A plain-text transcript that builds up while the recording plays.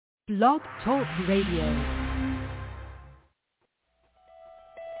Blog Talk Radio.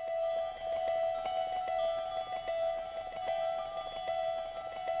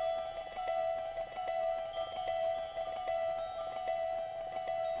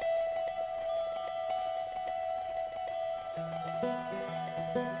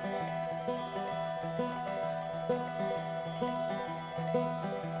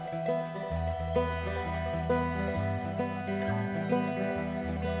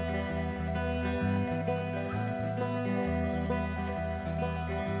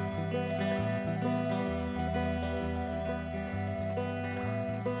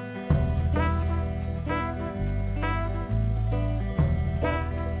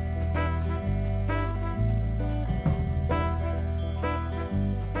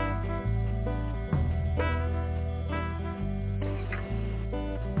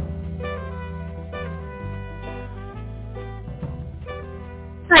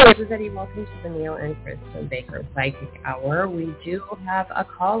 Hi, everybody. Welcome to the Neil and Kristin Baker Psychic Hour. We do have a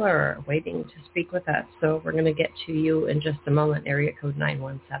caller waiting to speak with us, so we're going to get to you in just a moment, area code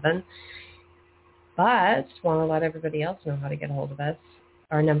 917. But want to let everybody else know how to get a hold of us.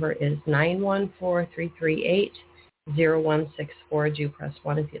 Our number is 914-338-0164. Do press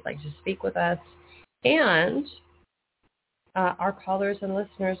 1 if you'd like to speak with us. And our callers and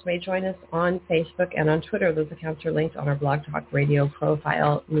listeners may join us on Facebook and on Twitter. Those accounts are linked on our Blog Talk Radio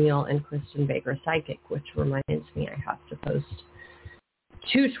profile, Neil and Kristin Baker Psychic, which reminds me I have to post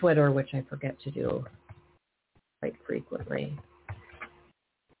to Twitter, which I forget to do quite frequently.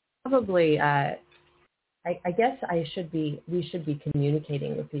 Probably, I guess we should be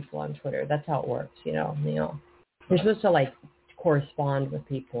communicating with people on Twitter. That's how it works, Neil. You're supposed to correspond with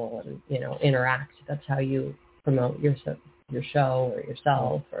people and, interact. That's how you promote your show or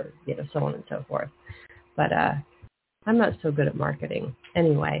yourself or, so on and so forth. But I'm not so good at marketing.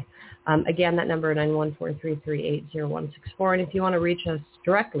 Anyway, again, that number, 914-338-0164. And if you want to reach us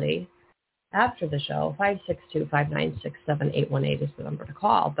directly after the show, 562-596-7818 is the number to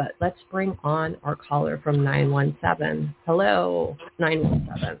call. But let's bring on our caller from 917. Hello,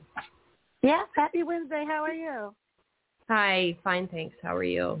 917. Yes, happy Wednesday. How are you? Hi, fine, thanks. How are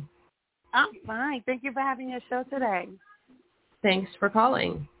you? I'm fine. Thank you for having your show today. Thanks for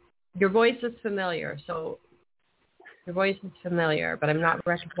calling. Your voice is familiar, but I'm not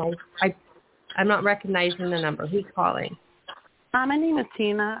recognizing the number. Who's calling? My name is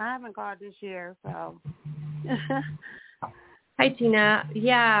Tina. I haven't called this year, so. Hi, Tina.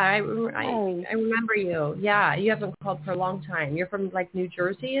 Yeah, I remember you. Yeah, you haven't called for a long time. You're from New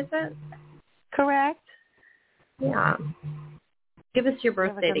Jersey, is it? Correct. Yeah. Give us your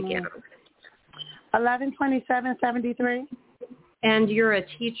birth date again. 11/27/73. And you're a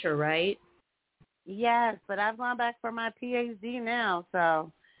teacher, right? Yes, but I've gone back for my PhD now,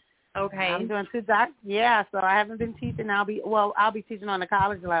 so. Okay. I'm doing 2 Yeah, so I haven't been teaching. I'll be teaching on the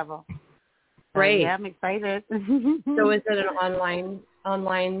college level. Great. So, yeah, I'm excited. So is it an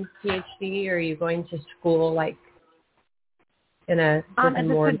online PhD, or are you going to school in a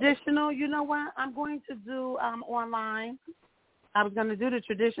it's traditional. You know what? I'm going to do online. I was going to do the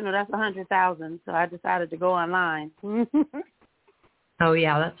traditional. That's $100,000, so I decided to go online. Oh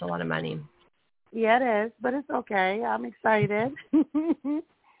yeah, that's a lot of money. Yeah, it is, but it's okay. I'm excited.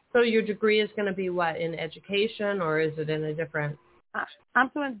 So your degree is going to be what, in education, or is it in a different?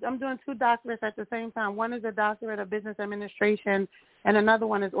 I'm doing 2 doctorates at the same time. One is a doctorate of business administration, and another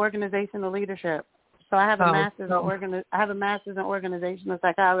one is organizational leadership. So I have a master's in organizational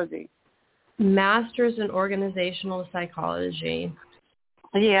psychology. Master's in organizational psychology.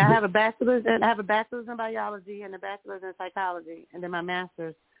 Yeah, I have a bachelor's in biology and a bachelor's in psychology, and then my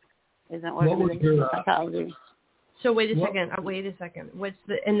master's is in organizational psychology. So wait a second. What's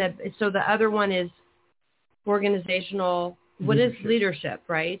so the other one is organizational. What is leadership,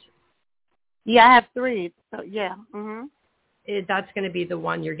 right? Yeah, I have 3. So yeah. Mhm. That's going to be the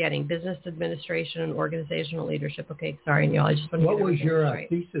one you're getting, business administration and organizational leadership. Okay, sorry, Neil. I just want to. What was your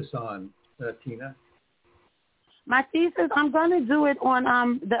thesis on, Tina? My thesis, I'm going to do it on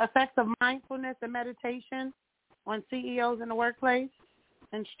the effects of mindfulness and meditation on CEOs in the workplace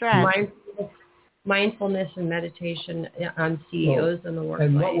and stress. Mindfulness and meditation on CEOs in the workplace.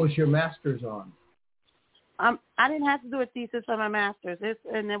 And what was your master's on? I didn't have to do a thesis for my master's. It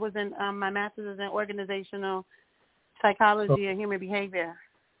was in my master's is in organizational psychology and human behavior.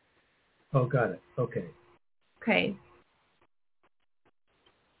 Oh, got it. Okay. Okay.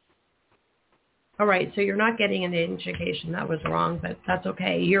 All right, so you're not getting an education. That was wrong, but that's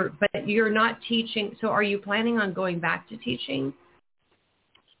okay. You're not teaching. So are you planning on going back to teaching?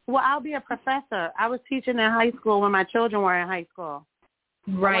 Well, I'll be a professor. I was teaching in high school when my children were in high school.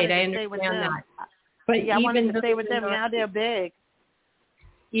 Right, I understand that. But yeah, I wanted to stay with them. Now they're big.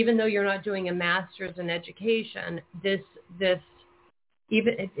 Even though you're not doing a master's in education, this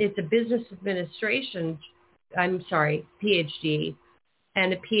even it's a business administration, PhD,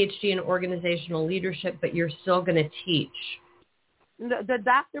 and a PhD in organizational leadership, but you're still going to teach. The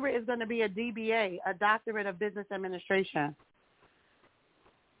doctorate is going to be a DBA, a doctorate of business administration.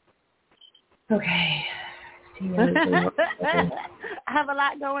 Okay. I have a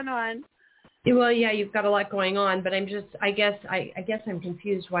lot going on. Well, yeah, you've got a lot going on, but I guess I'm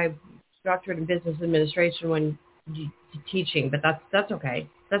confused why doctorate in business administration when you're teaching, but that's okay.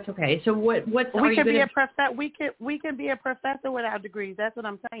 That's okay. So we can be a professor without degrees. That's what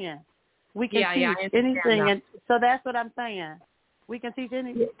I'm saying. We can teach anything, and so that's what I'm saying. We can teach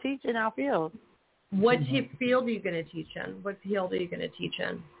in our field. What field are you going to teach in? What field are you going to teach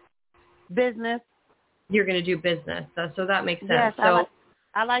in? Business. You're going to do business, so that makes sense. Yes, so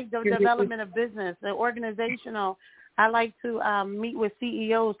I like the development of business, the organizational. I like to meet with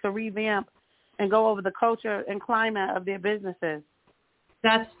CEOs to revamp and go over the culture and climate of their businesses.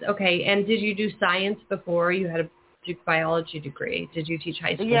 That's okay. And did you do science before? You had a biology degree. Did you teach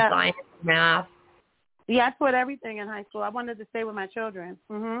high school science, math? Yeah, I taught everything in high school. I wanted to stay with my children.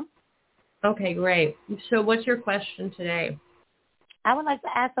 Mm-hmm. Okay, great. So what's your question today? I would like to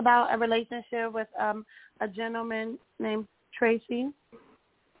ask about a relationship with a gentleman named Tracy.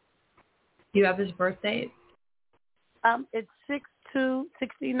 Do you have his birth date? It's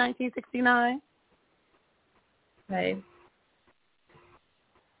 6/2/1969. Okay.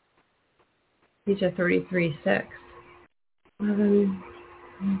 He's a 33/6.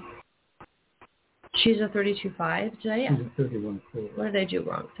 She's a 32/5 today. She's a 31/4. What did I do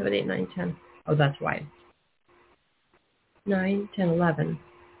wrong? 7, 8, 9, 10. Oh, that's why. 9, 10, 11,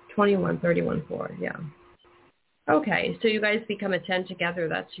 21, 31/4. Yeah. Okay, so you guys become a 10 together.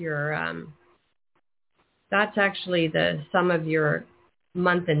 That's your. That's actually the sum of your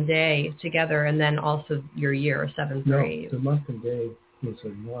month and day together, and then also your year, 7/3. No, the month and day is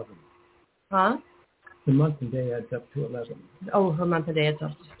 11. Huh? The month and day adds up to 11. Oh, her month and day adds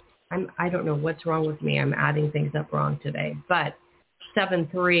up. I don't know what's wrong with me. I'm adding things up wrong today. But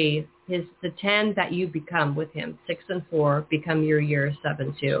 7/3 is the 10 that you become with him. 6 and 4 become your year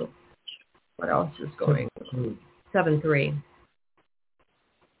 7/2. What else is going on? 7/3.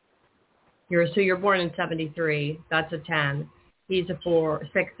 You're born in 73. That's a 10. He's a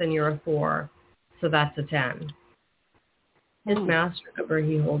 6, and you're a 4. So that's a 10. His master number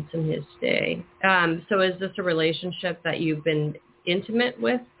he holds in his day. So is this a relationship that you've been intimate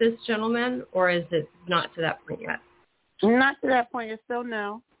with this gentleman, or is it not to that point yet? Not to that point. It's still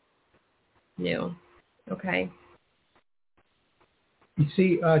new. New. Okay. You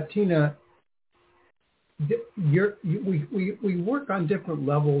see, Tina, we work on different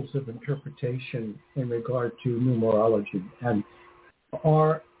levels of interpretation in regard to numerology, and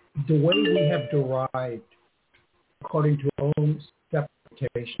the way we have derived, according to our own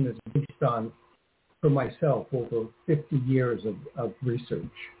interpretation, is based on, for myself, over 50 years of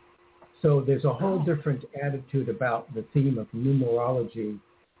research. So there's a whole different attitude about the theme of numerology,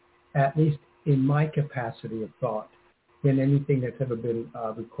 at least in my capacity of thought, than anything that's ever been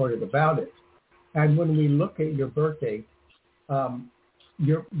recorded about it. And when we look at your birthday,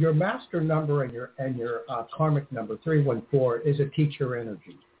 your master number and your karmic number, 314, is a teacher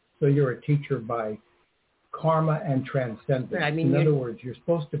energy. So you're a teacher by karma and transcendence. I mean, in other words, you're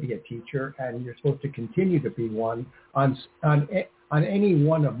supposed to be a teacher, and you're supposed to continue to be one on any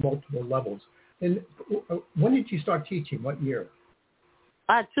one of multiple levels. And when did you start teaching? What year?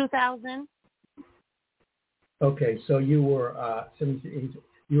 2000. Okay, so you were 17.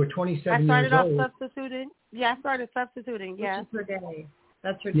 You were 27 years old. I started off substituting. Yeah, I started substituting. Yeah. Which is her day.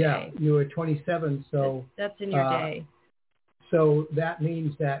 That's her day. Yeah, you were 27, so that's in your day. So that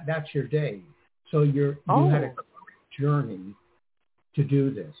means that's your day. So you had a journey to do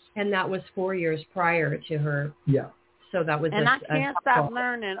this. And that was 4 years prior to her. Yeah. So that was. And I can't stop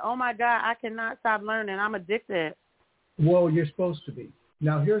learning. Oh my God, I cannot stop learning. I'm addicted. Well, you're supposed to be.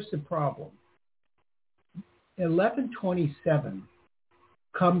 Now here's the problem. 1127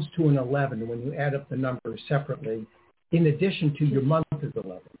 comes to an 11 when you add up the numbers separately, in addition to your month is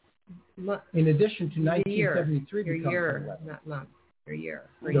 11. In addition to 1973 your becomes year, 11. Not month. Your year.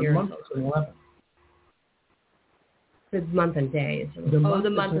 The month is an 11. The month and day is an 11. The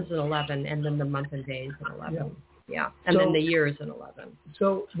month is an 11, and then the month and day is an 11. Yeah. And then the year is an 11.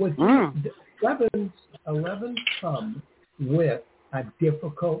 So with 11 come with a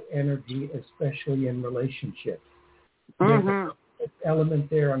difficult energy, especially in relationships. There's an element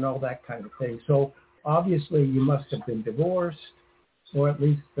there and all that kind of thing. So obviously you must have been divorced, or at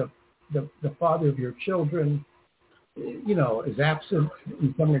least the father of your children, is absent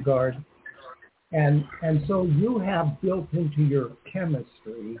in some regard. And so you have built into your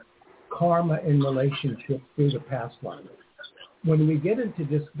chemistry karma in relationships through the past life. When we get into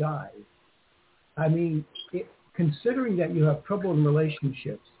this guy, considering that you have trouble in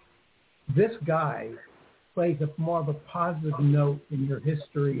relationships, this guy plays more of a positive note in your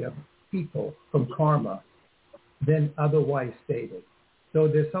history of people from karma than otherwise stated. So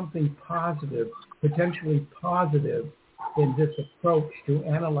there's something positive, potentially positive, in this approach to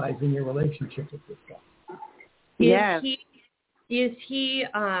analyzing your relationship with this guy. Yes. Is he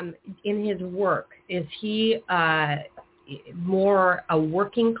in his work, is he more a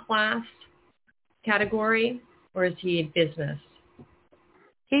working class category, or is he business?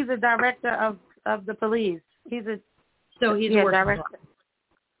 He's a director of the police. He's a working director. class.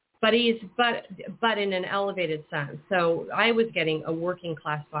 But but in an elevated sense. So I was getting a working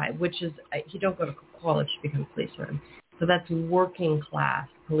class vibe, which is you don't go to college to become a policeman. So that's working class.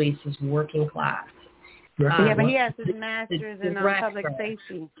 Police is working class. But he has his master's in public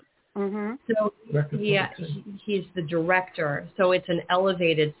safety. Mm-hmm. So he's the director. So it's an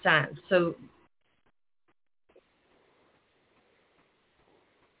elevated sense. So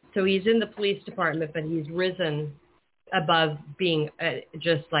he's in the police department, but he's risen above being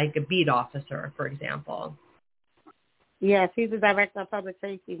just like a beat officer, for example. Yes, he's the director of public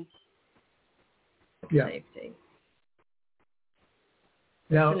safety. Safety.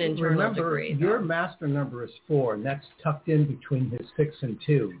 Now, remember, your master number is 4, and that's tucked in between his 6 and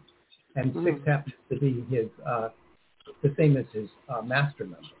 2. And 6 happens to be his, the same as his master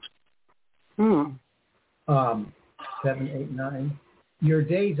number. 7, 8, 9. Your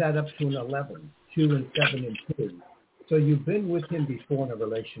days add up to an 11, 2 and 7 and 2. So you've been with him before in a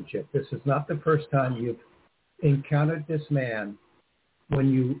relationship. This is not the first time you've encountered this man when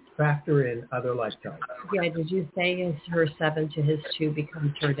you factor in other lifetimes. Yeah, did you say her 7 to his 2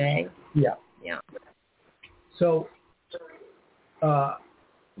 becomes her day? Yeah. Yeah. So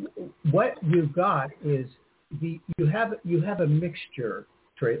what you've got is you have a mixture,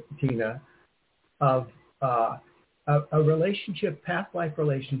 Tina, of a relationship, past life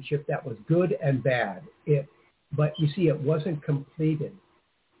relationship that was good and bad. But you see, it wasn't completed.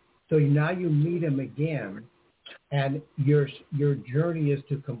 So now you meet him again, and your journey is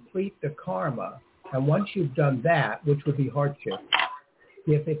to complete the karma. And once you've done that, which would be hardship,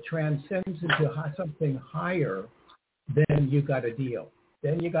 if it transcends into something higher, then you got a deal.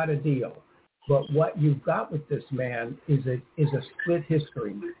 But what you've got with this man is a split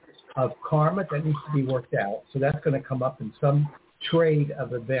history of karma that needs to be worked out. So that's going to come up in some trade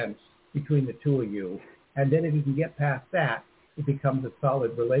of events between the two of you. And then if you can get past that, it becomes a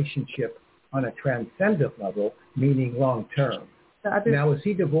solid relationship on a transcendent level, meaning long term. Now, is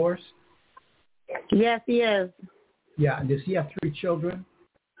he divorced? Yes, he is. Yeah, and does he have 3 children?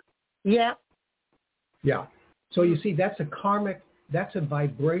 Yeah. Yeah. So you see, that's a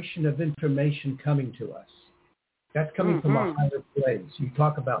vibration of information coming to us. That's coming from a higher place. You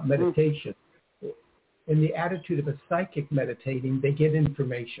talk about meditation. In the attitude of a psychic meditating, they get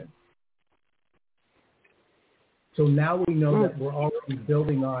information. So now we know that we're already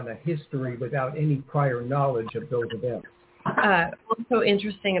building on a history without any prior knowledge of those events. What's so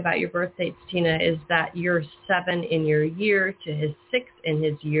interesting about your birth dates, Tina, is that your 7 in your year to his 6 in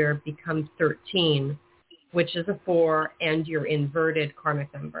his year becomes 13, which is a 4, and your inverted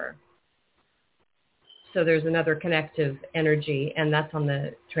karmic number. So there's another connective energy, and that's on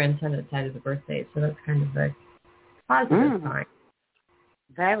the transcendent side of the birth date. So that's kind of a positive sign.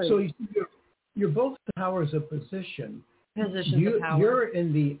 Very. So you're both powers of position. Positions of power. You're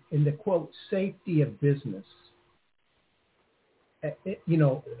in the quote safety of business.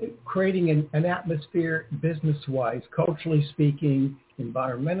 Creating an atmosphere business-wise, culturally speaking,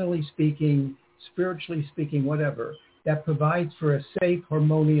 environmentally speaking, spiritually speaking, whatever, that provides for a safe,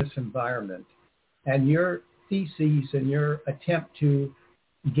 harmonious environment. And your theses and your attempt to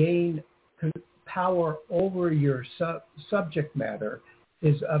gain power over your subject matter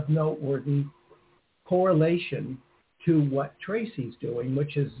is of noteworthy correlation to what Tracy's doing,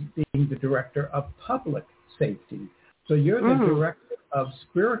 which is being the director of public safety. So you're the director of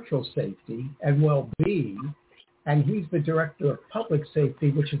spiritual safety and well-being, and he's the director of public safety,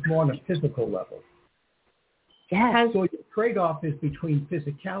 which is more on a physical level. Yes. So your trade-off is between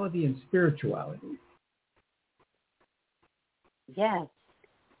physicality and spirituality. Yes.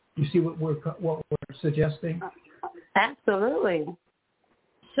 You see what we're suggesting? Absolutely.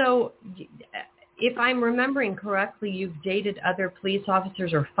 So if I'm remembering correctly, you've dated other police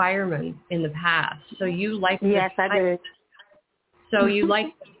officers or firemen in the past. So you like Yes, I did. So you like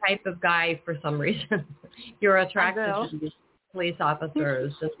the type of guy for some reason. You're attracted to these police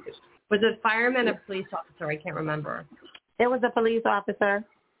officers. Was it fireman or police officer? I can't remember. It was a police officer.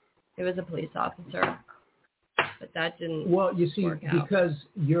 It was a police officer. But that didn't work out. Because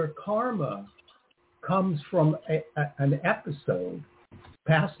your karma comes from an episode,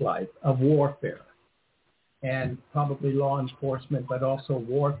 past life, of warfare. And probably law enforcement, but also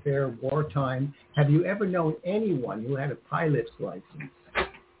warfare, wartime. Have you ever known anyone who had a pilot's license?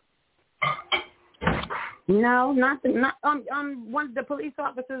 No, not one of the police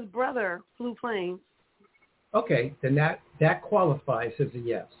officer's brother flew planes. Okay, then that qualifies as a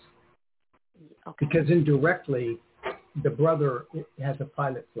yes. Okay. Because indirectly, the brother has a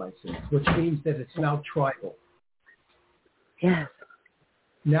pilot's license, which means that it's now tribal. Yes.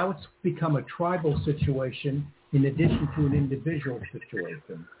 Now it's become a tribal situation in addition to an individual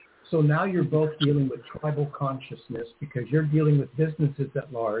situation. So now you're both dealing with tribal consciousness because you're dealing with businesses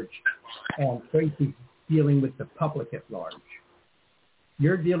at large and Tracy's dealing with the public at large.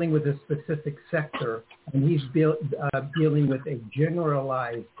 You're dealing with a specific sector and he's dealing with a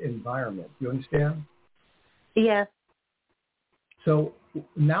generalized environment. You understand? Yes. So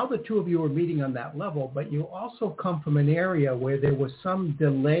now the two of you are meeting on that level, but you also come from an area where there was some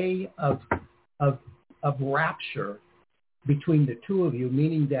delay of rapture between the two of you,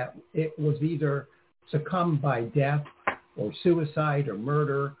 meaning that it was either succumbed by death or suicide or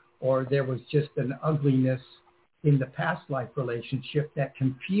murder, or there was just an ugliness in the past life relationship that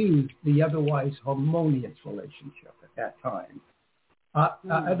confused the otherwise harmonious relationship at that time.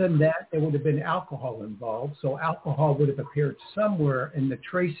 Other than that, there would have been alcohol involved. So alcohol would have appeared somewhere in the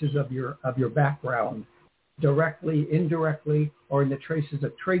traces of your background, directly, indirectly, or in the traces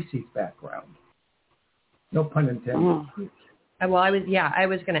of Tracy's background. No pun intended. Well, I was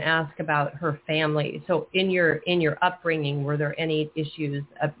going to ask about her family. So in your upbringing, were there any issues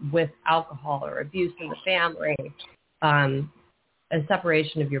with alcohol or abuse in the family, a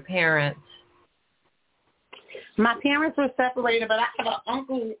separation of your parents? My parents were separated, but I have an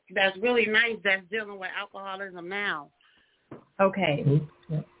uncle that's really nice that's dealing with alcoholism now. Okay.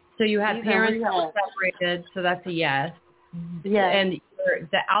 Mm-hmm. So you had parents that were separated, so that's a yes. Yes. And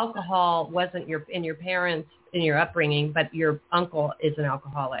the alcohol wasn't in your parents, in your upbringing, but your uncle is an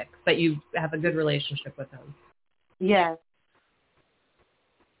alcoholic, but you have a good relationship with him. Yes.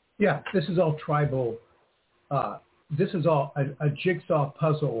 Yeah, this is all tribal. This is all a jigsaw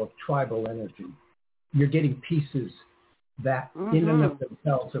puzzle of tribal energy. You're getting pieces that in and of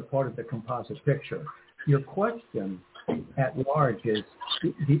themselves are part of the composite picture. Your question at large is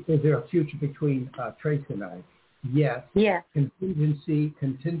there a future between Trace and I? Yes. Yes. Contingency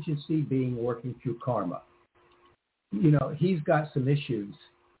being working through karma. You know, he's got some issues.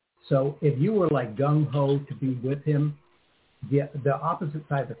 So if you were like gung-ho to be with him, the opposite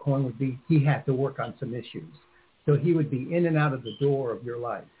side of the coin would be he had to work on some issues. So he would be in and out of the door of your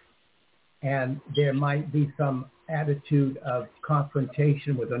life. And there might be some attitude of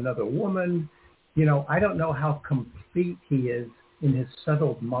confrontation with another woman. You know, I don't know how complete he is in his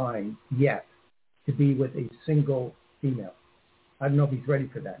settled mind yet to be with a single female. I don't know if he's ready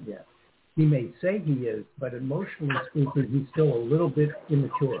for that yet. He may say he is, but emotionally speaking, he's still a little bit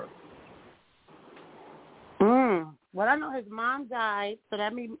immature. Well, I know his mom died, so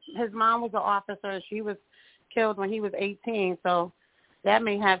that means his mom was an officer. She was killed when he was 18, so that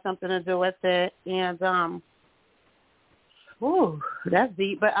may have something to do with it. And, that's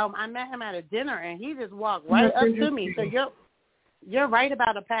deep. But I met him at a dinner, and he just walked right up to me. So you're right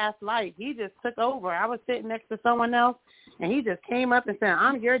about a past life. He just took over. I was sitting next to someone else, and he just came up and said,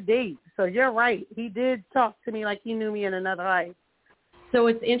 I'm your date. So you're right. He did talk to me like he knew me in another life. So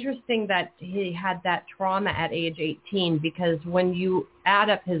it's interesting that he had that trauma at age 18 because when you add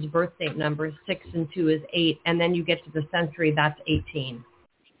up his birth date numbers, 6 and 2 is 8, and then you get to the century, that's 18.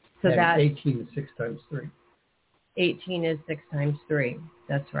 So and that 18 is 6 times 3. 18 is 6 times 3.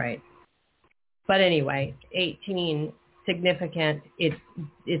 That's right. But anyway, 18, significant.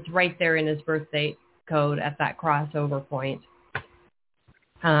 It's right there in his birth date code at that crossover point.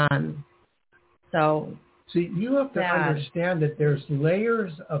 So you have to understand that there's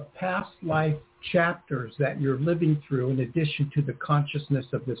layers of past life chapters that you're living through in addition to the consciousness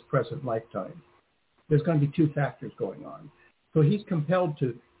of this present lifetime. There's going to be 2 factors going on. So he's compelled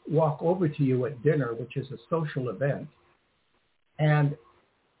to walk over to you at dinner, which is a social event, and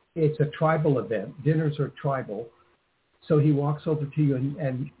it's a tribal event. Dinners are tribal. So he walks over to you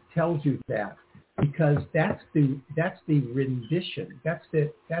and tells you that because that's the rendition. That's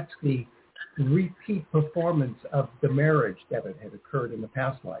the repeat performance of the marriage that had occurred in the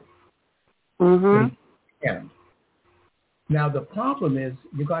past life. And Now, the problem is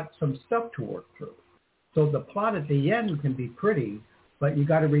you got some stuff to work through. So the plot at the end can be pretty, but you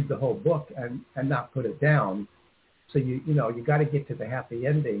got to read the whole book and not put it down. So you got to get to the happy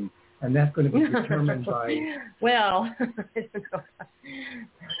ending, and that's going to be determined by. Well, I don't know.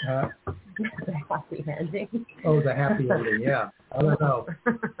 The happy ending. Oh, the happy ending. Yeah, I don't know.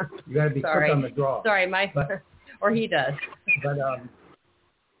 You got to be quick on the draw. Sorry, or he does.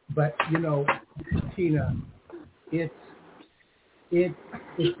 But Tina, it's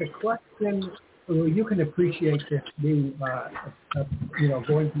a question. Well, you can appreciate this being,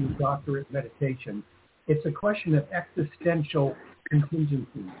 going through doctorate meditation. It's a question of existential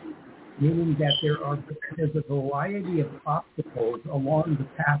contingencies, meaning that there's a variety of obstacles along the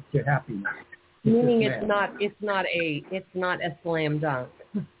path to happiness. Meaning it's not a slam dunk.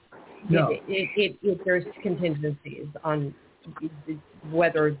 No. There's contingencies on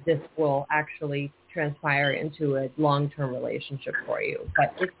whether this will actually transpire into a long-term relationship for you.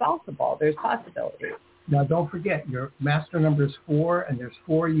 But it's possible. There's possibilities. Now, don't forget, your master number is 4, and there's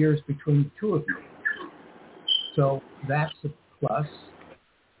 4 years between the two of you. So that's a plus.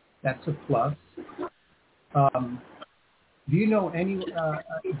 Do you know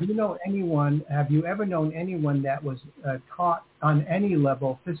anyone? Have you ever known anyone that was taught on any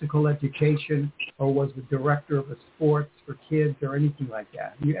level physical education, or was the director of a sports for kids or anything like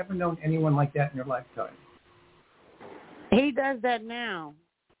that? Have you ever known anyone like that in your lifetime? He does that now.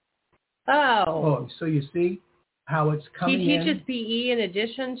 Oh, so you see how it's coming in? He teaches PE in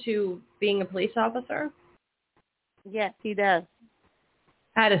addition to being a police officer? Yes, he does.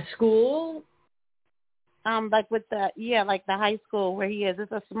 At a school? Like the high school where he is.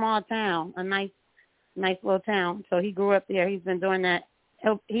 It's a small town, a nice little town. So he grew up there. He's been doing that.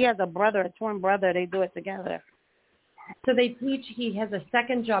 He has a twin brother. They do it together. So they teach. He has a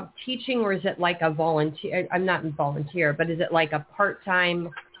second job teaching, or is it like a volunteer? I'm not a volunteer, but is it like a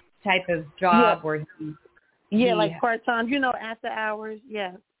part-time type of job where he like part-time. After hours.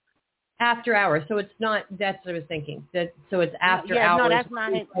 Yeah. After hours, so it's not. That's what I was thinking. So it's after hours. No, that's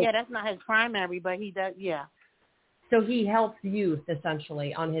not his. Yeah, that's not his primary, but he does. Yeah. So he helps youth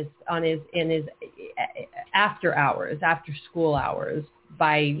essentially in his after hours, after school hours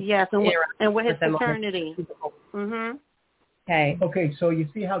by and with his fraternity. Mhm. Okay. Okay, so you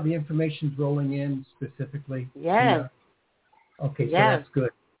see how the information's rolling in specifically. Yes. Yeah. Okay, so that's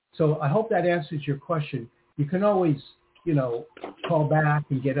good. So I hope that answers your question. You can always call back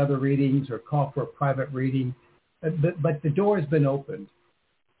and get other readings or call for a private reading. But the door has been opened.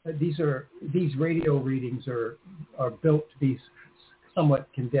 These radio readings are built to be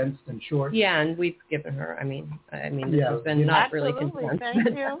somewhat condensed and short. Yeah, and we've given her. I mean, this has been not really condensed. Thank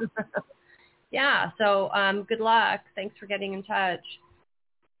you. Yeah. So good luck. Thanks for getting in touch.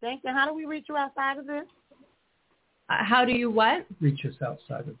 Thank you. How do we reach you outside of this? How do you what? Reach us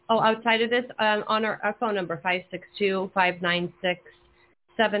outside of. Oh, outside of this, on our phone number,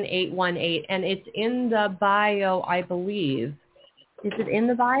 562-596-7818. And it's in the bio, I believe. Is it in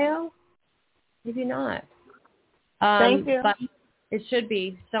the bio? Maybe not. Thank you. But it should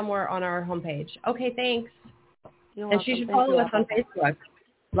be somewhere on our homepage. Okay, thanks. You're and welcome. she should follow us on Facebook.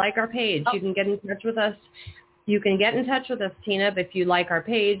 Like our page. You can get in touch with us. You can get in touch with us, Tina, if you like our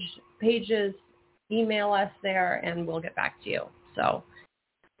pages. Email us there, and we'll get back to you. So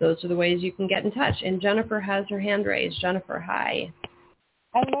those are the ways you can get in touch. And Jennifer has her hand raised. Jennifer, hi.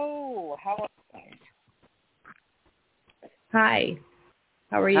 Hello. How are you? Hi.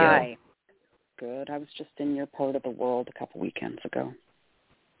 How are you? Hi. Good. I was just in your part of the world a couple weekends ago.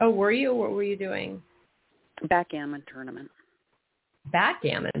 Oh, were you? What were you doing? Backgammon tournament.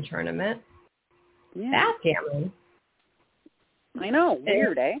 Backgammon tournament? Yeah. Backgammon? I know.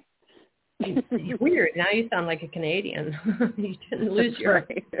 Weird, eh? Weird. Now you sound like a Canadian. You didn't lose your...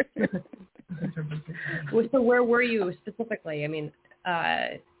 So where were you specifically? I mean,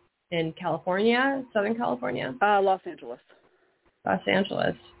 in California? Southern California? Los Angeles. Los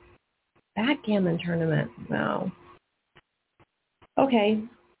Angeles. Backgammon tournament. Wow. Okay.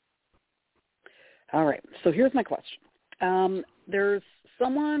 All right. So here's my question. There's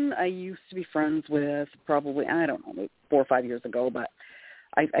someone I used to be friends with probably, 4 or 5 years ago, but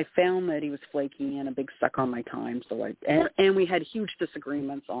I found that he was flaky and a big suck on my time. So and we had huge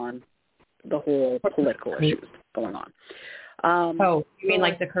disagreements on the whole political issues going on. You mean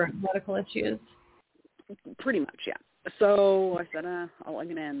like the current political issues? Pretty much, yeah. So I said, I'm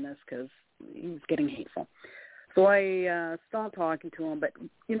going to end this because he was getting hateful. So I stopped talking to him, but,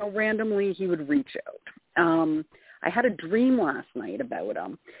 randomly he would reach out. I had a dream last night about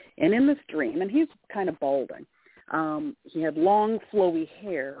him, and in this dream, and he's kind of balding, he had long, flowy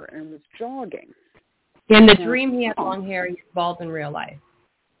hair and was jogging. In the dream, he had long hair. He's bald in real life.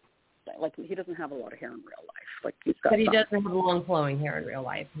 Like, he doesn't have a lot of hair in real life. Like, he's got. But he doesn't have long flowing hair in real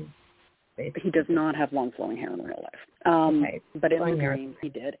life. He does not have long flowing hair in real life. Okay. But in the dream, he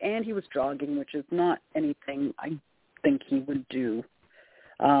did, and he was jogging, which is not anything I think he would do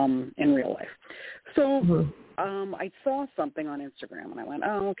in real life. So I saw something on Instagram, and I went,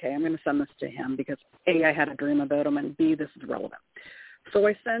 oh, okay, I'm going to send this to him because A, I had a dream about him, and B, this is relevant. So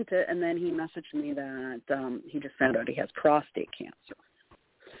I sent it, and then he messaged me that he just found out he has prostate cancer.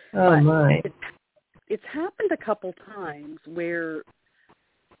 Oh, my. It's happened a couple times where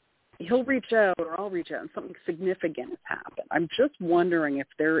he'll reach out or I'll reach out and something significant has happened. I'm just wondering if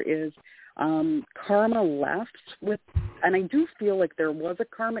there is karma left with, and I do feel like there was a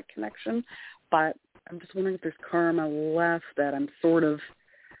karmic connection, but I'm just wondering if there's karma left that I'm sort of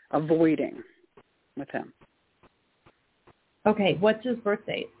avoiding with him. Okay, what's his birth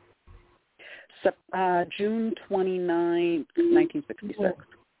date? June 29th, 1966.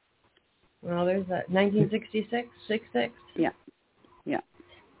 Well, there's that. 1966? 66? Yeah.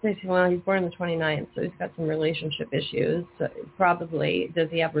 Well, he's born on the 29th, so he's got some relationship issues. So probably. Does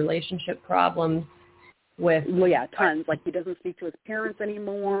he have relationship problems with... Well, yeah, tons. Like, he doesn't speak to his parents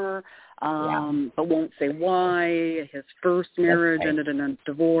anymore, but won't say why. His first marriage ended in a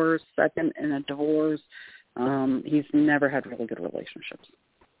divorce, second in a divorce. He's never had really good relationships.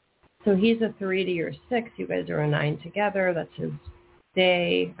 So he's a 3 to your 6. You guys are a 9 together. That's his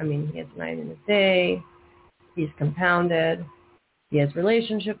day. I mean, he has 9 in his day. He's compounded. He has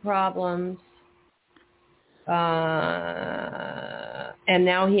relationship problems. And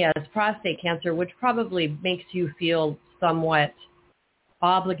now he has prostate cancer, which probably makes you feel somewhat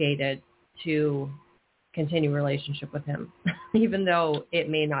obligated to continue a relationship with him, even though it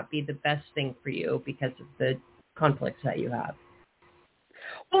may not be the best thing for you because of the conflicts that you have.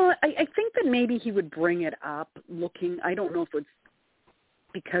 Well, I think that maybe he would bring it up looking, I don't know if it's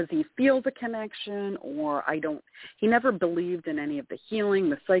because he feels a connection or he never believed in any of the healing,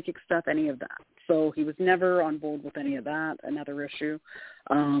 the psychic stuff, any of that. So he was never on board with any of that, another issue.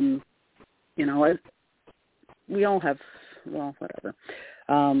 We all have, well, whatever.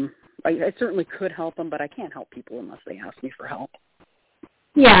 I certainly could help him, but I can't help people unless they ask me for help.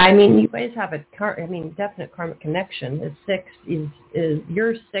 Yeah, I mean, you guys have a definite karmic connection. His 6 is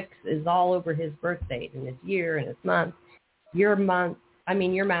your 6 is all over his birth date and his year and his month. Your month,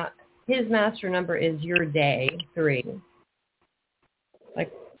 his master number is your day, 3.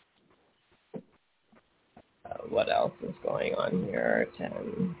 Like, what else is going on here?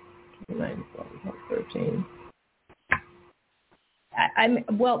 10, 9, 12, 13.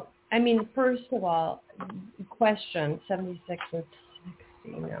 First of all, question 76 and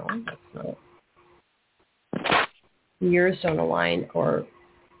 60. No, that's not. Years don't align or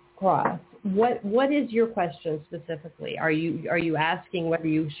cross. What is your question specifically? Are you asking whether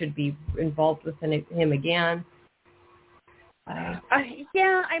you should be involved with him again? I'm.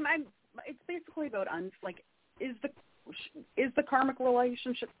 It's basically about is the karmic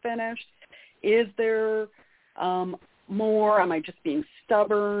relationship finished? Is there more? Am I just being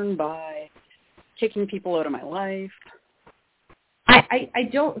stubborn by kicking people out of my life? I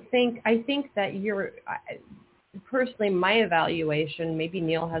don't think. I think that you're. Personally, my evaluation, maybe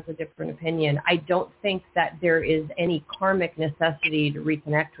Neil has a different opinion, I don't think that there is any karmic necessity to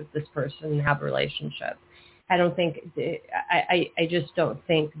reconnect with this person and have a relationship. I don't think, I just don't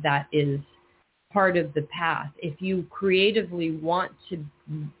think that is part of the path. If you creatively want to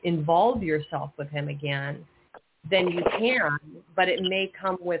involve yourself with him again, then you can, but it may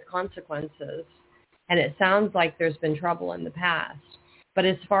come with consequences. And it sounds like there's been trouble in the past. But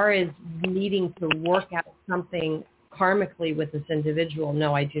as far as needing to work out something karmically with this individual,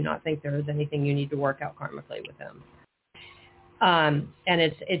 no, I do not think there is anything you need to work out karmically with him. And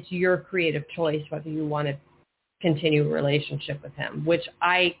it's your creative choice whether you want to continue a relationship with him, which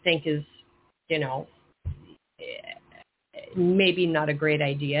I think is, maybe not a great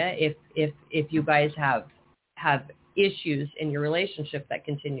idea if you guys have issues in your relationship that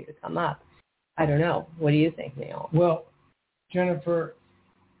continue to come up. I don't know. What do you think, Neil? Well, Jennifer,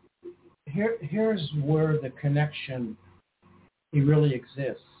 here's where the connection really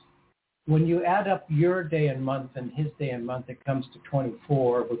exists. When you add up your day and month and his day and month, it comes to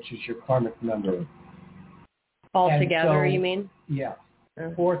 24, which is your karmic number. Altogether, you mean? Yeah,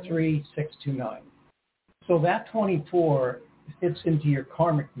 43629. So that 24 fits into your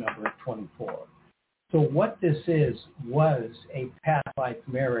karmic number of 24. So what this was a past life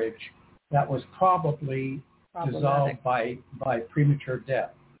marriage that was probably dissolved by premature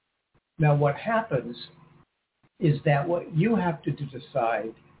death. Now, what happens is that what you have to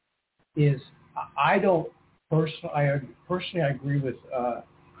decide is I don't personally I agree with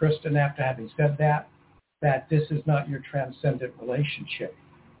Kristin after having said that this is not your transcendent relationship.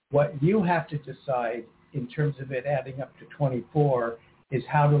 What you have to decide in terms of it adding up to 24 is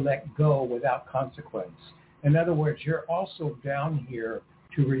how to let go without consequence. In other words, you're also down here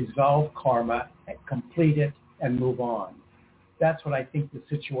to resolve karma, complete it, and move on. That's what I think the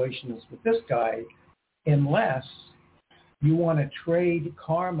situation is with this guy, unless you want to trade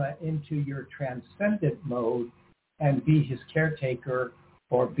karma into your transcendent mode and be his caretaker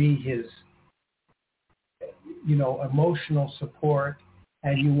or be his, emotional support,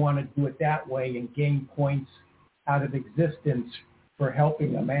 and you want to do it that way and gain points out of existence for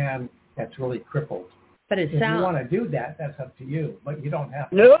helping a man that's really crippled. But if you want to do that, that's up to you. But you don't have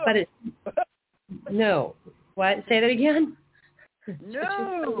to. No. But no. What? Say that again?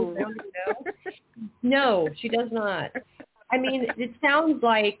 No. No, she does not. I mean, it sounds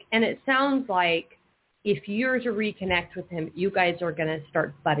like if you're to reconnect with him, you guys are going to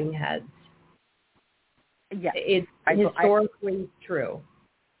start butting heads. Yeah. It's historically true.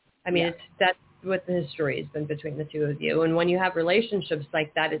 I mean, that's what the history has been between the two of you. And when you have relationships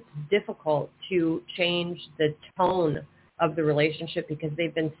like that, it's difficult to change the tone of the relationship because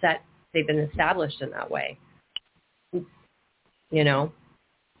they've been established in that way.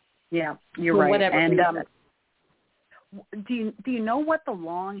 Yeah, you're right. Whatever. And do you know what the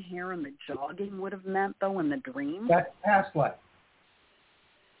long hair and the jogging would have meant though in the dream? That's past life.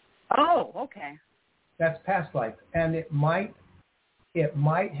 Oh, okay. That's past life, and it might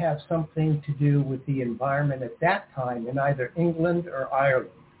have something to do with the environment at that time in either England or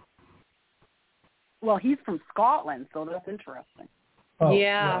Ireland. Well, he's from Scotland, so that's interesting. Oh,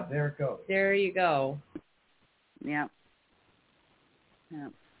 yeah, there it goes. There you go. Yeah.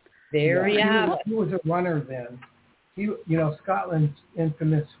 There you have it. He was a runner then. Scotland's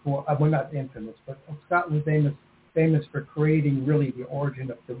infamous for, well, not infamous, but Scotland's famous for creating really the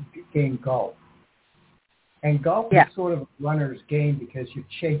origin of the game golf. And golf is sort of a runner's game because you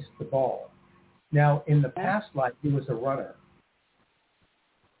chase the ball. Now, in the past life, he was a runner.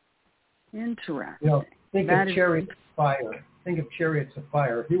 Interesting. Think of Chariots of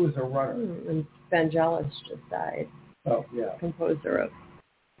Fire. He was a runner. And Vangelis just died. Oh, yeah. Composer of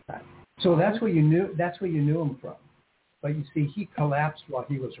that. So that's where you knew him from. But you see, he collapsed while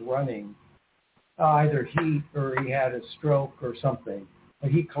he was running. Either heat or he had a stroke or something.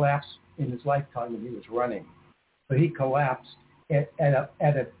 But he collapsed in his lifetime when he was running. So he collapsed at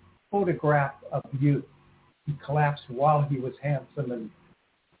a photograph of youth. He collapsed while he was handsome and,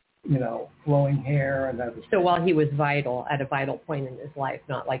 flowing hair and everything. So while he was at a vital point in his life,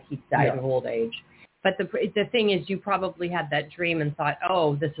 not like he died of old age. But the thing is, you probably had that dream and thought,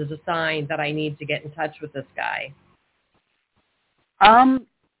 oh, this is a sign that I need to get in touch with this guy.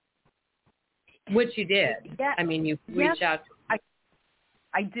 Which you did. Yeah. I mean, you reached out.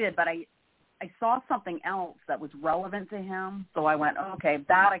 I did, but I saw something else that was relevant to him. So I went, okay,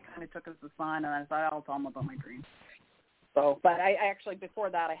 that I kind of took as a sign, and I thought, I'll tell him about my dream. So, but I actually, before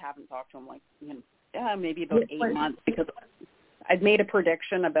that, I haven't talked to him maybe about 8 months because I'd made a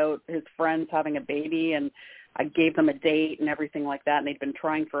prediction about his friends having a baby, and I gave them a date and everything like that, and they'd been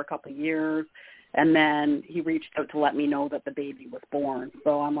trying for a couple of years. And then he reached out to let me know that the baby was born.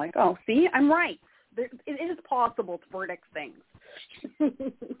 So I'm like, oh, see, I'm right. It is possible to predict things.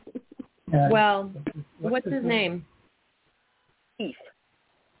 Well, what's his name? Keith.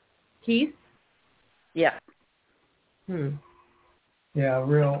 Keith? Yeah. Yeah,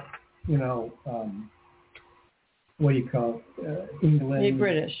 real, what do you call it? England. Hey,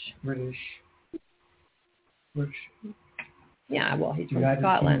 British. Yeah, well, he's from United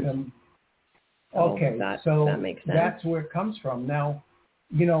Scotland. Kingdom. Okay, so that makes sense. That's where it comes from. Now,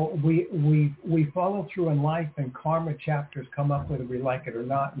 we follow through in life, and karma chapters come up whether we like it or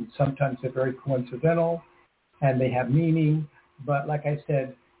not, and sometimes they're very coincidental, and they have meaning. But like I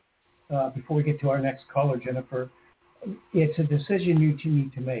said, before we get to our next caller, Jennifer, it's a decision you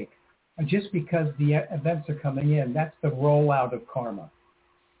need to make. Just because the events are coming in, that's the rollout of karma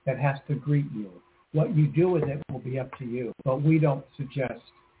that has to greet you. What you do with it will be up to you, but we don't suggest.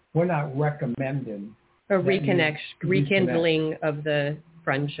 We're not recommending a rekindling of the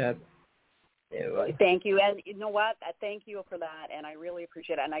friendship. Thank you, and you know what? Thank you for that, and I really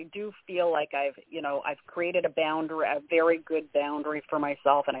appreciate it. And I do feel like I've created a boundary, a very good boundary for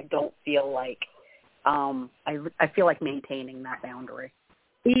myself, and I don't feel like I feel like maintaining that boundary.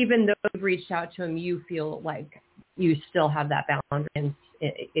 Even though you've reached out to him, you feel like you still have that boundary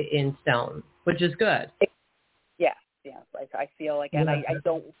in stone, which is good. Yes, I feel like, and I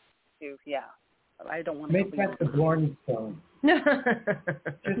don't do, I don't want to make that the born stone.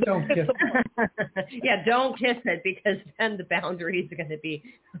 Just don't kiss it. Yeah, don't kiss it because then the boundaries are going to be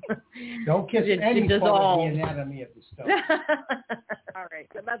don't kiss any part of the anatomy of the stone. All right,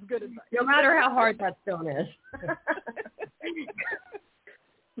 so that's good advice. No matter how hard that stone is.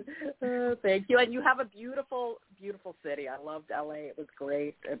 Thank you. And you have a beautiful, beautiful city. I loved LA. It was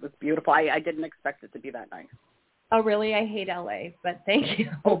great. It was beautiful. I didn't expect it to be that nice. Oh, really? I hate LA, but thank you.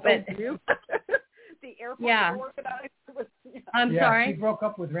 But the airport was organized. I'm sorry? She broke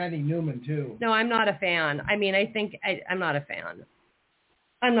up with Randy Newman, too. No, I'm not a fan. I mean, I'm not a fan.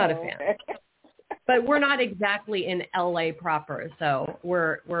 I'm not a fan. Okay. But we're not exactly in LA proper, so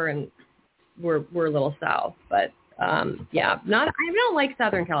we're a little south. But I don't like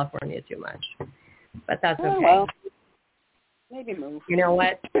Southern California too much. But that's okay. Well, maybe move. You know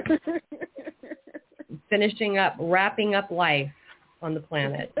what? Wrapping up life on the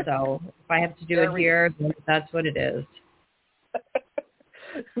planet. So if I have to do it here, then that's what it is.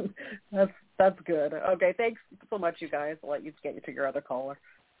 That's good. Okay, thanks so much, you guys. I'll let you get to your other caller.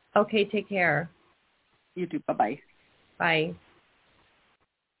 Okay, take care. You too. Bye-bye. Bye.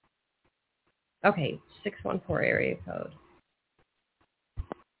 Okay, 614 area code.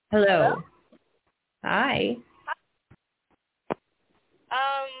 Hello. Hi.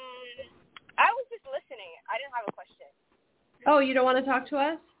 I was just listening. I didn't have a question. Oh, you don't want to talk to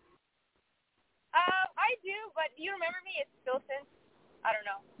us? I do, but do you remember me? It's Filson. I don't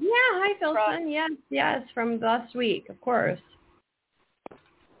know. Yeah, hi, Filson. Yes, from last week, of course.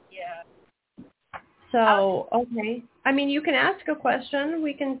 Yeah. So, okay. I mean, you can ask a question.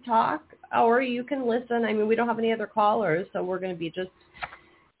 We can talk, or you can listen. I mean, we don't have any other callers, so we're going to be just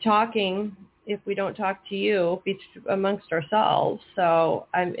talking if we don't talk to you amongst ourselves. So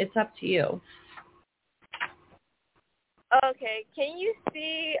it's up to you. Okay. Can you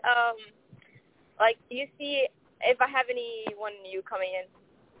see, do you see if I have anyone new coming in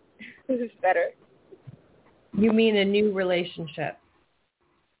who's better? You mean a new relationship?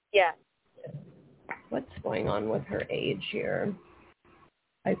 Yeah. What's going on with her age here?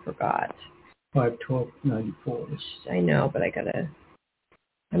 I forgot. 5/12/94. I know, but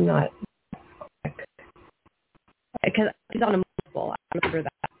I'm not. Because she's on a multiple. I remember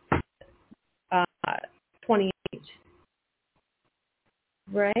that. 28.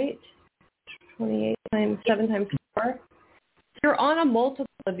 Right? 28 times 7 times 4. You're on a multiple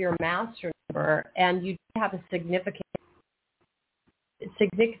of your master number, and you have a significant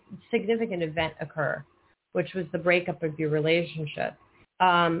event occur, which was the breakup of your relationship.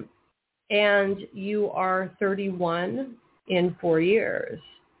 And you are 31 in 4 years,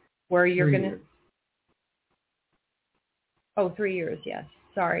 where you're going to... Oh, 3 years, yes.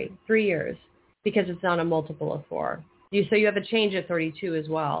 Sorry, 3 years, because it's not a multiple of 4. So you have a change at 32 as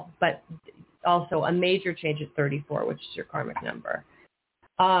well, but also a major change at 34, which is your karmic number.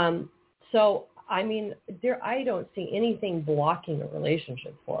 So, I mean, I don't see anything blocking a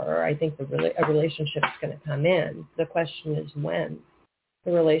relationship for her. I think a relationship is going to come in. The question is when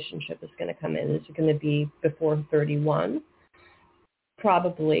the relationship is going to come in. Is it going to be before 31?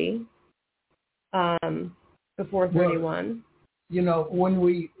 Probably. Before 31. Well, when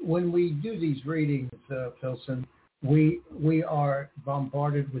we do these readings, Filson, we are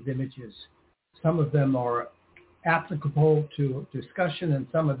bombarded with images. Some of them are applicable to discussion, and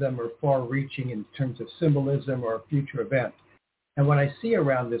some of them are far-reaching in terms of symbolism or a future event. And what I see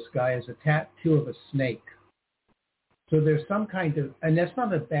around this guy is a tattoo of a snake. So there's some kind of, and that's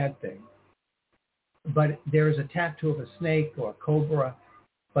not a bad thing, but there's a tattoo of a snake or a cobra,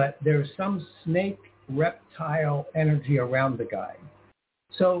 but there's some snake reptile energy around the guy.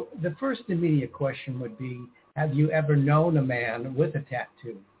 So the first immediate question would be, have you ever known a man with a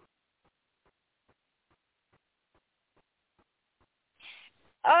tattoo?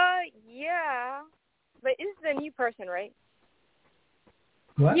 Yeah, but this is a new person, right?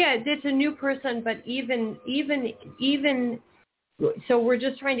 What? Yeah, it's a new person, but even so, we're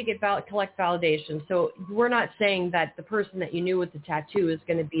just trying to collect validation. So we're not saying that the person that you knew with the tattoo is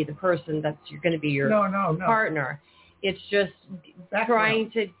going to be the person that's going to be your partner. It's just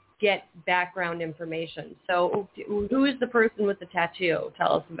trying to get background information. So who is the person with the tattoo?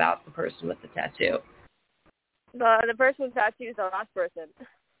 Tell us about the person with the tattoo. The person with the tattoo is the last person.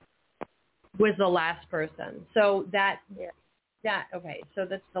 Was the last person. So okay, so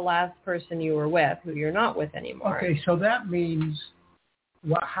that's the last person you were with, who you're not with anymore. Okay, so that means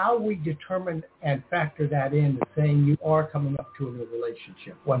how we determine and factor that in is saying you are coming up to a new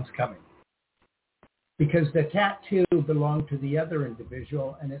relationship. One's coming. Because the tattoo belonged to the other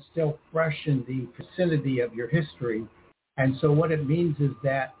individual, and it's still fresh in the vicinity of your history, And so what it means is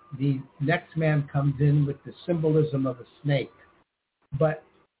that the next man comes in with the symbolism of a snake. But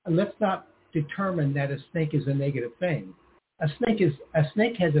let's not determine that a snake is a negative thing. A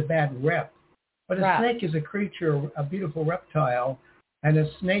snake has a bad rep, but a snake is a creature, a beautiful reptile, and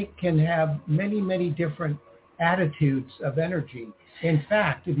a snake can have many, many different attitudes of energy. In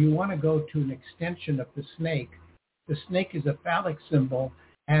fact, if you want to go to an extension of the snake is a phallic symbol,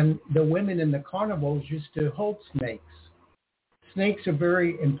 and the women in the carnivals used to hold snakes. Snakes are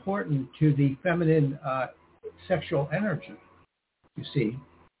very important to the feminine sexual energy, you see.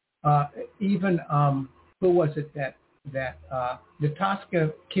 Even, who was it that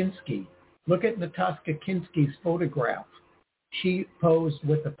Natasha Kinski. Look at Natasha Kinski's photograph. She posed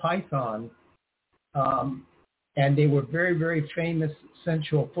with a python, and they were very, very famous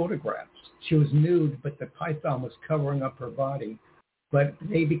sensual photographs. She was nude, but the python was covering up her body. But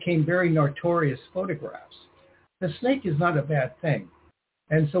they became very notorious photographs. The snake is not a bad thing.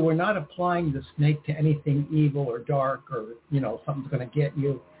 And so we're not applying the snake to anything evil or dark or, something's going to get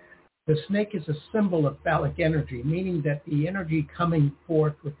you. The snake is a symbol of phallic energy, meaning that the energy coming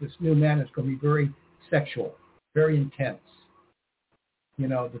forth with this new man is going to be very sexual, very intense.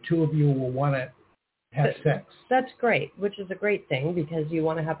 The two of you will want to have sex. That's great, which is a great thing because you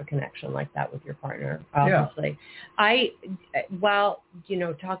want to have a connection like that with your partner, obviously. Yeah.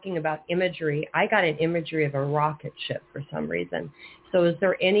 Talking about imagery, I got an imagery of a rocket ship for some reason. So is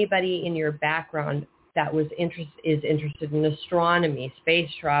there anybody in your background that is interested in astronomy, space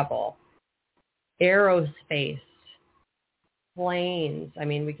travel, aerospace, planes? I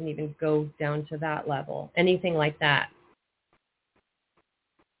mean, we can even go down to that level. Anything like that?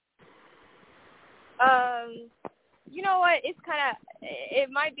 You know what? It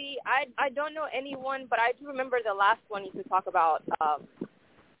might be, I don't know anyone, but I do remember the last one you could talk about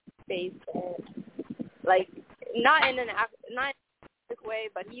space, and, not in a specific way,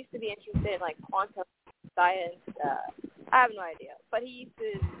 but he used to be interested in, quantum science. I have no idea, but he used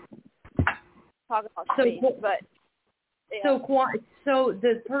to talk about space, but... Yeah. So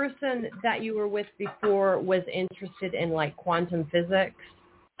the person that you were with before was interested in, quantum physics?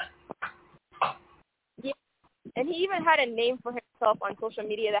 Yeah, and he even had a name for himself on social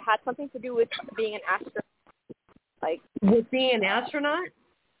media that had something to do with being an astronaut. With being an astronaut?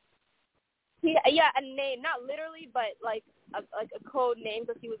 Yeah, a name, not literally, but a code name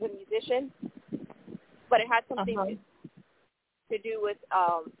because he was a musician. But it had something to do with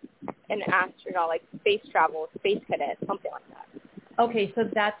an astronaut, space travel, space cadet, something like that. Okay, so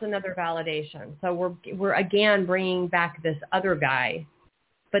that's another validation. So we're again bringing back this other guy,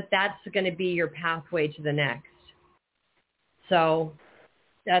 but that's going to be your pathway to the next. So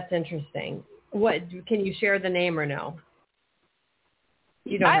that's interesting. What can you share the name or no?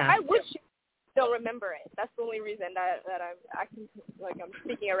 You don't have. I wish you don't remember it. That's the only reason that I'm acting like I'm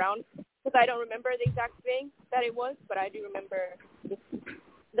speaking around, because I don't remember the exact thing that it was, but I do remember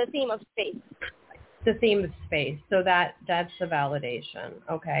the theme of space. The theme of space. So that's the validation.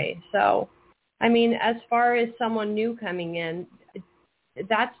 Okay. So, I mean, as far as someone new coming in,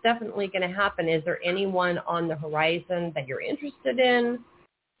 that's definitely going to happen. Is there anyone on the horizon that you're interested in?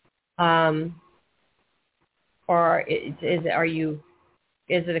 Or is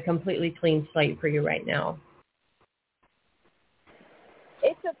it a completely clean slate for you right now?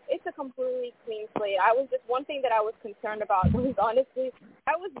 It's a completely clean slate. I was just one thing that I was concerned about was honestly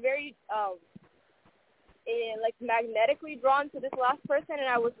I was very magnetically drawn to this last person, and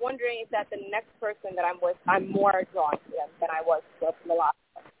I was wondering if that the next person that I'm with, I'm more drawn to them than I was to the last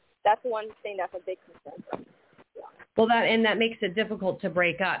one. That's one thing that's a big concern for me. Yeah. Well, that makes it difficult to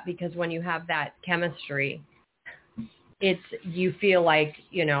break up, because when you have that chemistry, you feel like,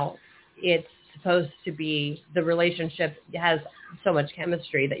 it's supposed to be, the relationship has so much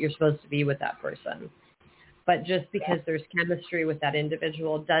chemistry that you're supposed to be with that person. But just because there's chemistry with that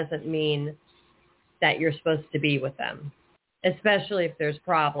individual doesn't mean that you're supposed to be with them, especially if there's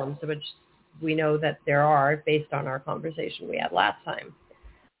problems, which we know that there are based on our conversation we had last time.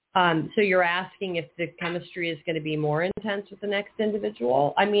 So you're asking if the chemistry is going to be more intense with the next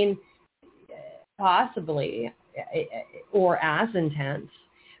individual? I mean, possibly, or as intense.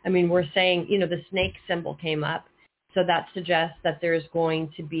 I mean, we're saying, the snake symbol came up, so that suggests that there's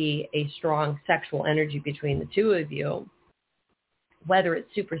going to be a strong sexual energy between the two of you. Whether it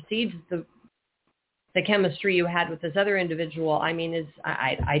supersedes the chemistry you had with this other individual, I mean,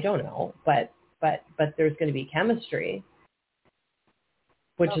 I don't know, but there's going to be chemistry,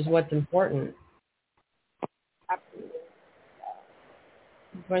 which is what's important. Absolutely.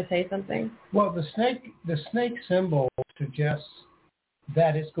 You want to say something? Well, the snake symbol suggests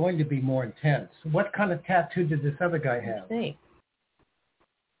that it's going to be more intense. What kind of tattoo did this other guy have? Snake.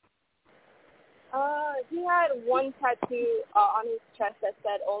 He had one tattoo on his chest that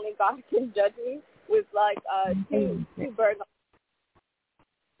said "Only God can judge me," with like two birds.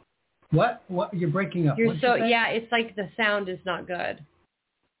 What? You're breaking up. Yeah. It's like the sound is not good.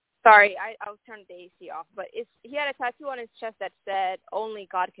 Sorry, I was turning the AC off. But he had a tattoo on his chest that said "Only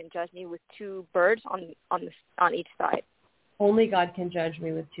God can judge me," with two birds on each side. Only God can judge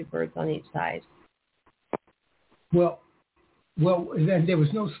me with two birds on each side. Well, then there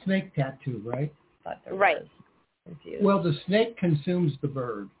was no snake tattoo, right? Right. Well, the snake consumes the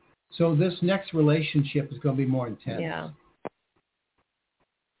bird, so this next relationship is going to be more intense. Yeah.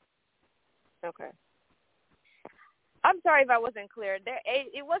 Okay. I'm sorry if I wasn't clear.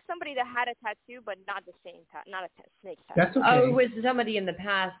 It was somebody that had a tattoo, but not the same not a snake tattoo. That's okay. Oh, it was somebody in the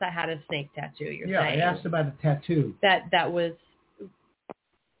past that had a snake tattoo. You're saying? Yeah, I asked about a tattoo. That was.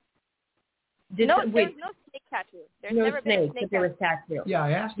 There's no snake tattoo. There's no never snake, been a snake but there was tattoo. Yeah,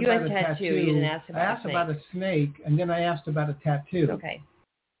 I asked you about a tattoo. You didn't ask about I asked about a snake, and then I asked about a tattoo. Okay.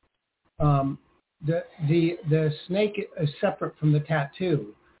 The snake is separate from the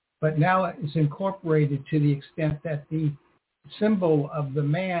tattoo, but now it's incorporated to the extent that the symbol of the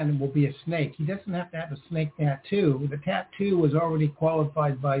man will be a snake. He doesn't have to have a snake tattoo. The tattoo was already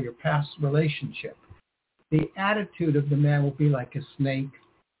qualified by your past relationship. The attitude of the man will be like a snake,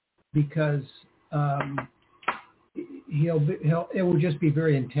 because it will just be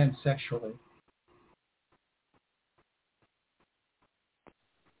very intense sexually.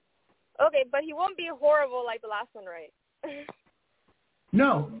 Okay, but he won't be horrible like the last one, right?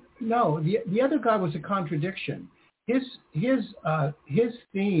 No. The other guy was a contradiction. His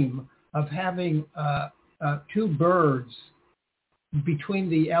theme of having two birds between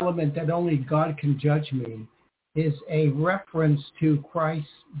the element that only God can judge me is a reference to Christ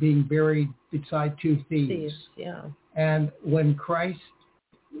being buried beside two thieves. Yeah. And when Christ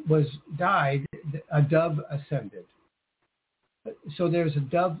died, a dove ascended. So there's a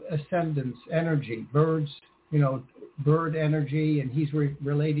dove ascendance energy, bird energy, and he's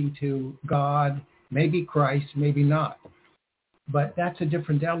relating to God, maybe Christ, maybe not. But that's a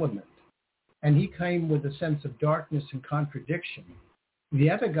different element. And he came with a sense of darkness and contradiction. The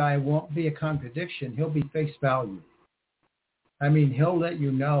other guy won't be a contradiction. He'll be face value. I mean, he'll let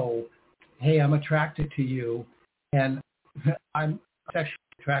you know, hey, I'm attracted to you, and I'm sexually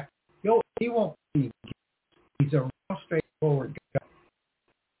attracted. He won't be. He's a real straightforward guy.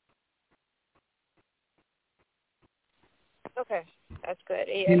 Okay, that's good.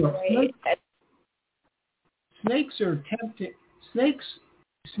 Snakes are tempted.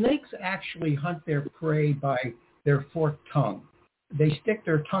 Snakes actually hunt their prey by their forked tongue. They stick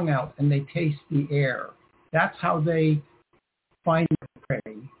their tongue out and they taste the air. That's how they find their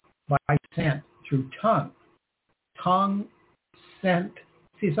prey, by scent through tongue. Tongue, scent.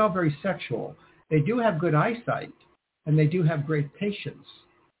 See, it's all very sexual. They do have good eyesight and they do have great patience.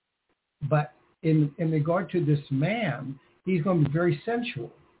 But in regard to this man, he's going to be very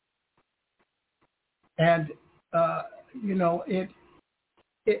sensual. And,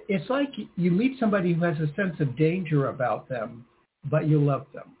 it's like you meet somebody who has a sense of danger about them, but you love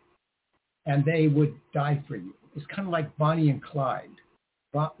them, and they would die for you. It's kind of like Bonnie and Clyde,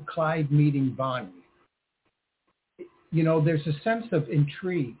 Clyde meeting Bonnie. There's a sense of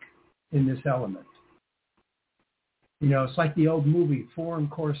intrigue in this element. It's like the old movie Foreign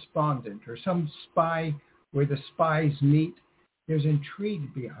Correspondent, or some spy where the spies meet. There's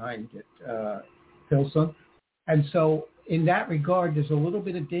intrigue behind it, Philson. And so in that regard, there's a little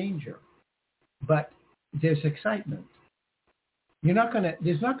bit of danger, but there's excitement. There's not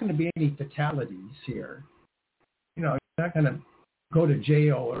going to be any fatalities here. You're not going to go to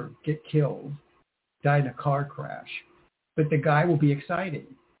jail or get killed, die in a car crash. But the guy will be exciting.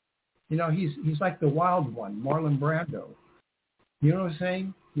 He's like the wild one, Marlon Brando. You know what I'm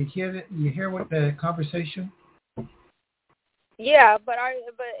saying? You hear what the conversation? Yeah, but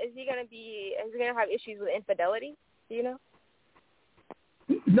is he gonna have issues with infidelity? Do you know?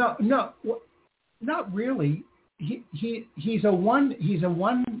 No, not really. He's a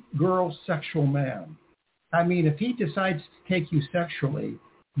one girl sexual man. I mean, if he decides to take you sexually,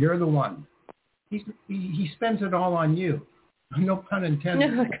 you're the one. He spends it all on you. No pun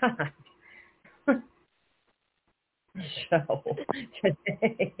intended. Oh, God. Show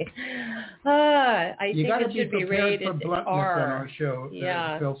today. I think it should be rated for bluntness R. on our show,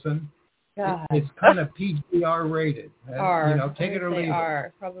 yeah. Wilson. God. It's kind of PGR rated. R. Take it or leave R.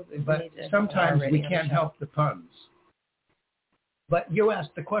 it. Probably. But sometimes we can't help the puns. But you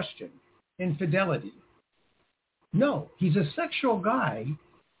asked the question: infidelity. No, he's a sexual guy,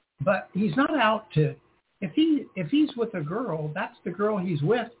 but he's not out to. If he's with a girl, that's the girl he's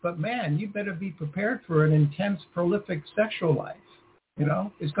with. But man, you better be prepared for an intense, prolific sexual life. You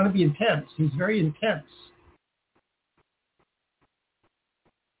know, it's going to be intense. He's very intense.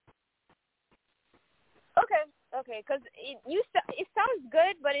 Okay, because it sounds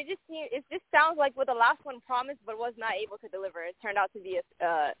good, but it just sounds like what the last one promised, but was not able to deliver. It turned out to be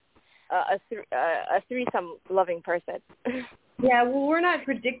a threesome loving person. Yeah, well, we're not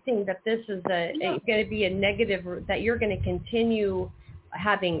predicting that this is going to be a negative, that you're going to continue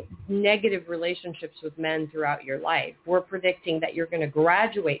having negative relationships with men throughout your life. We're predicting that you're going to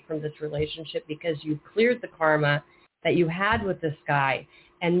graduate from this relationship because you cleared the karma that you had with this guy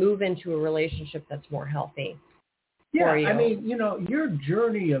and move into a relationship that's more healthy. Yeah, I mean, you know, your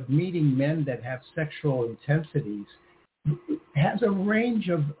journey of meeting men that have sexual intensities has a range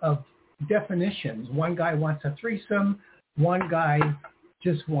of definitions. One guy wants a threesome. One guy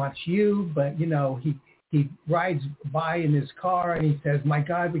just wants you, but, you know, he rides by in his car and he says, my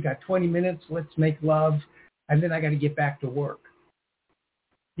God, we got 20 minutes. Let's make love. And then I got to get back to work.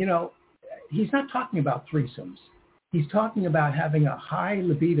 You know, he's not talking about threesomes. He's talking about having a high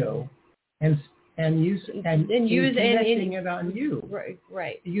libido and connecting it on you.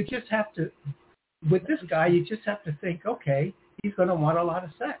 Right. You just have to, with this guy, you just have to think, okay, he's going to want a lot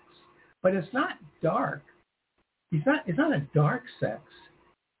of sex, but it's not dark. It's not a dark sex.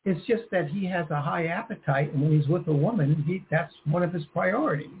 It's just that he has a high appetite, and when he's with a woman, that's one of his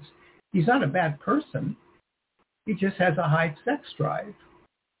priorities. He's not a bad person. He just has a high sex drive.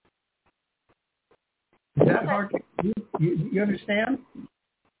 Is that hard? You understand?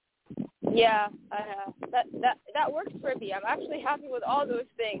 Yeah, that works for me. I'm actually happy with all those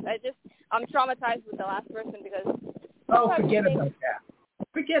things. I'm traumatized with the last person because. Oh, forget about that.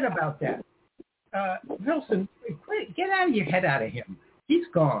 Forget about that. Wilson, get out of your head out of him. He's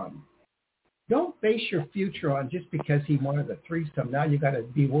gone. Don't base your future on just because he wanted a threesome. Now you got to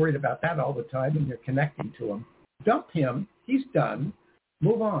be worried about that all the time, and you're connecting to him. Dump him. He's done.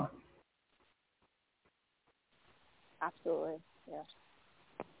 Move on. Absolutely. Yeah.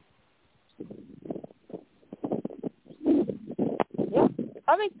 Yeah,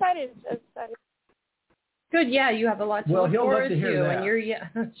 I'm excited. Good. Yeah, you have a lot to look forward to, that. And you're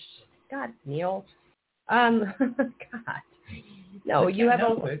God, Neil. God. No, you have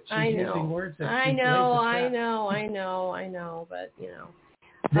a. I know. I know. But you know,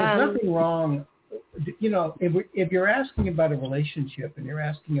 there's nothing wrong. You know, if you're asking about a relationship and you're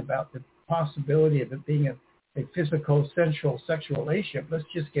asking about the possibility of it being a physical, sensual, sexual relationship, let's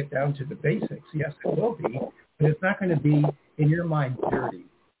just get down to the basics. Yes, it will be, but it's not going to be, in your mind, dirty.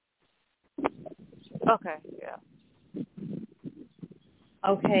 Okay, yeah.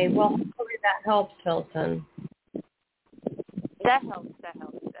 Okay, well, hopefully that helps, Hilton. That helps. That's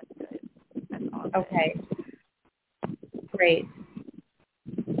good. That's awesome. Okay. Great.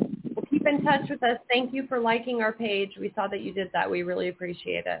 Well, keep in touch with us. Thank you for liking our page. We saw that you did that. We really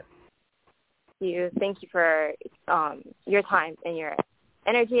appreciate it. Thank you for your time and your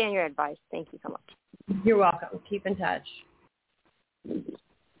energy and your advice. Thank you so much. You're welcome. Keep in touch.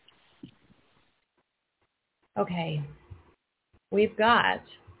 Okay. We've got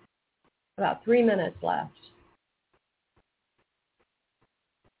about 3 minutes left.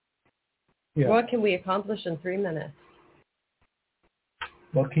 Yeah. What can we accomplish in 3 minutes?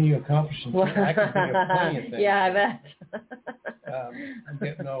 What can you accomplish in 3 minutes? I can think of plenty of things. Yeah, I bet. I'm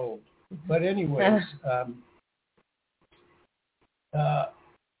getting old. But anyways,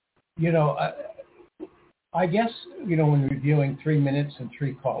 you know, I guess, you know, when reviewing 3 minutes and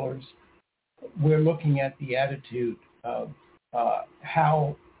 3 callers, we're looking at the attitude of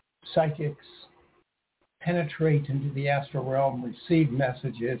how psychics penetrate into the astral realm, receive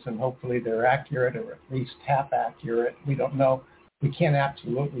messages, and hopefully they're accurate or at least half accurate. We don't know. We can't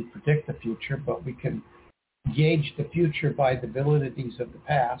absolutely predict the future, but we can gauge the future by the validities of the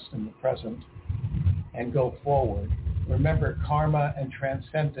past and the present and go forward. Remember, karma and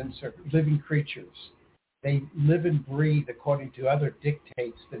transcendence are living creatures. They live and breathe according to other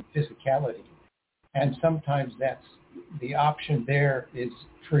dictates than physicality. And sometimes that's the option there is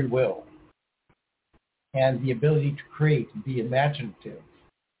free will and the ability to create, to be imaginative,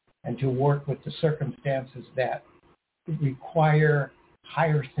 and to work with the circumstances that require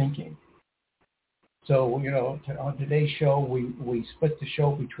higher thinking. So, you know, on today's show, we split the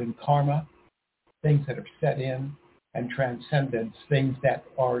show between karma, things that are set in, and transcendence, things that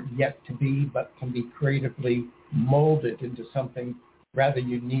are yet to be but can be creatively molded into something rather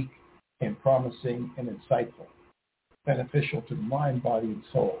unique and promising and insightful, beneficial to the mind, body, and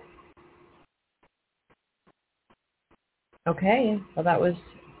soul. Okay. Well, that was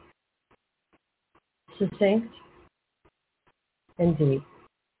succinct and deep.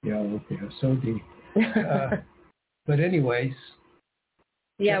 Yeah, so deep. But anyways,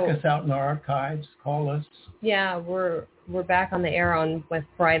 check us out in our archives. Call us. Yeah, we're back on the air with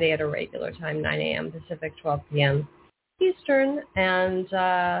Friday at a regular time, 9 a.m. Pacific, 12 p.m. Eastern, and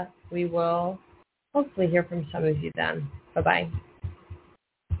we will hopefully hear from some of you then. Bye-bye.